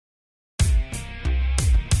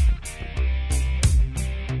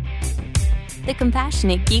the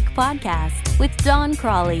Compassionate Geek Podcast with Don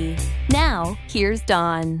Crawley. Now, here's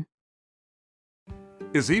Don.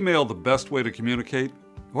 Is email the best way to communicate?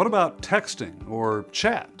 What about texting or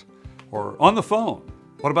chat or on the phone?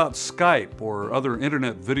 What about Skype or other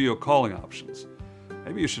internet video calling options?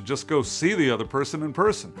 Maybe you should just go see the other person in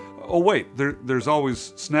person. Oh wait, there's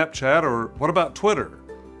always Snapchat, or what about Twitter,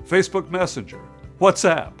 Facebook Messenger,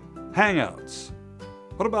 WhatsApp, Hangouts?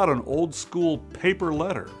 What about an old school paper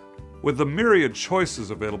letter? With the myriad choices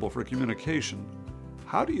available for communication,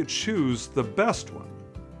 how do you choose the best one?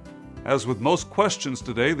 As with most questions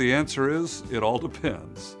today, the answer is, it all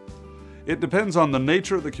depends. It depends on the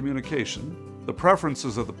nature of the communication, the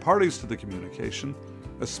preferences of the parties to the communication,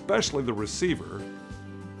 especially the receiver,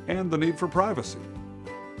 and the need for privacy.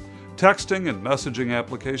 Texting and messaging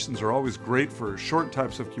applications are always great for short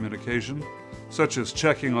types of communication, such as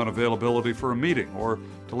checking on availability for a meeting or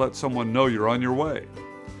to let someone know you're on your way.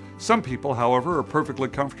 Some people, however, are perfectly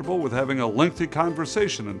comfortable with having a lengthy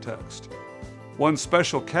conversation in text. One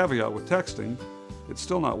special caveat with texting, it's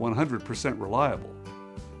still not 100% reliable.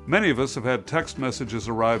 Many of us have had text messages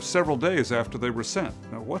arrive several days after they were sent.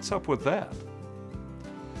 Now, what's up with that?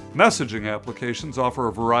 Messaging applications offer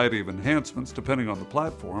a variety of enhancements depending on the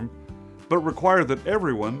platform, but require that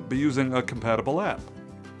everyone be using a compatible app.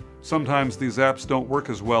 Sometimes these apps don't work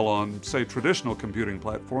as well on, say, traditional computing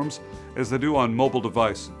platforms as they do on mobile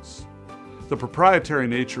devices. The proprietary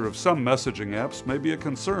nature of some messaging apps may be a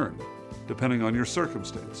concern, depending on your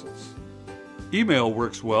circumstances. Email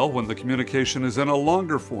works well when the communication is in a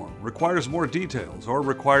longer form, requires more details, or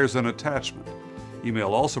requires an attachment.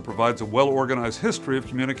 Email also provides a well-organized history of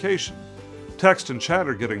communication. Text and chat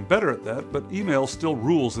are getting better at that, but email still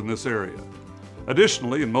rules in this area.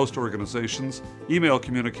 Additionally, in most organizations, email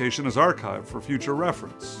communication is archived for future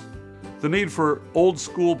reference. The need for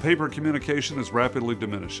old-school paper communication is rapidly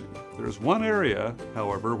diminishing. There's one area,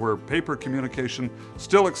 however, where paper communication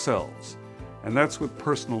still excels, and that's with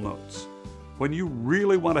personal notes. When you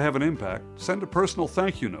really want to have an impact, send a personal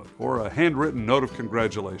thank you note or a handwritten note of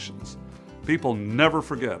congratulations. People never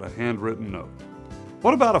forget a handwritten note.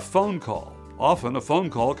 What about a phone call? Often, a phone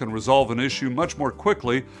call can resolve an issue much more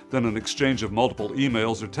quickly than an exchange of multiple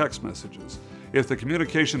emails or text messages. If the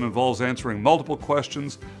communication involves answering multiple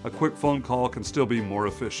questions, a quick phone call can still be more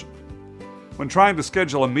efficient. When trying to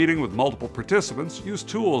schedule a meeting with multiple participants, use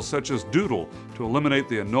tools such as Doodle to eliminate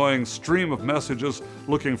the annoying stream of messages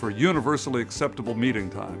looking for universally acceptable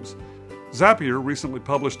meeting times. Zapier recently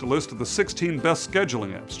published a list of the 16 best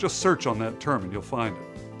scheduling apps. Just search on that term and you'll find it.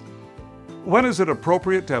 When is it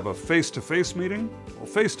appropriate to have a face-to-face meeting? Well,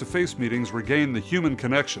 face-to-face meetings regain the human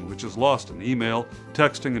connection, which is lost in email,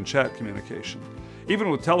 texting, and chat communication. Even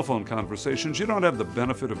with telephone conversations, you don't have the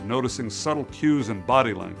benefit of noticing subtle cues and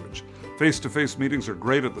body language. Face-to-face meetings are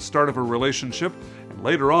great at the start of a relationship, and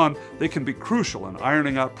later on, they can be crucial in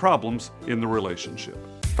ironing out problems in the relationship.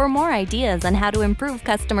 For more ideas on how to improve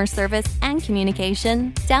customer service and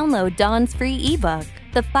communication, download Don's free ebook,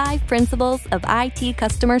 The 5 Principles of IT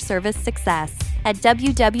Customer Service Success, at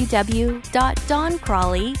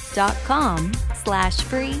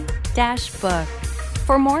www.doncrawley.com/free-book.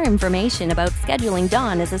 For more information about scheduling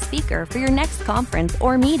Don as a speaker for your next conference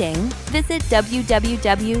or meeting, visit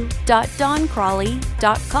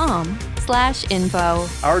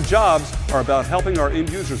www.doncrawley.com/info. Our jobs are about helping our end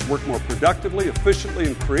users work more productively, efficiently,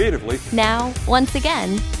 and creatively. Now, once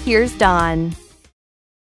again, here's Don.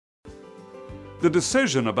 The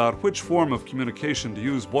decision about which form of communication to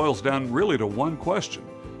use boils down really to one question.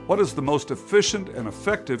 What is the most efficient and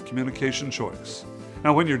effective communication choice?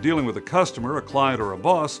 Now, when you're dealing with a customer, a client, or a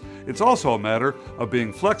boss, it's also a matter of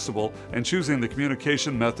being flexible and choosing the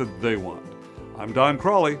communication method they want. I'm Don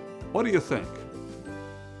Crawley. What do you think?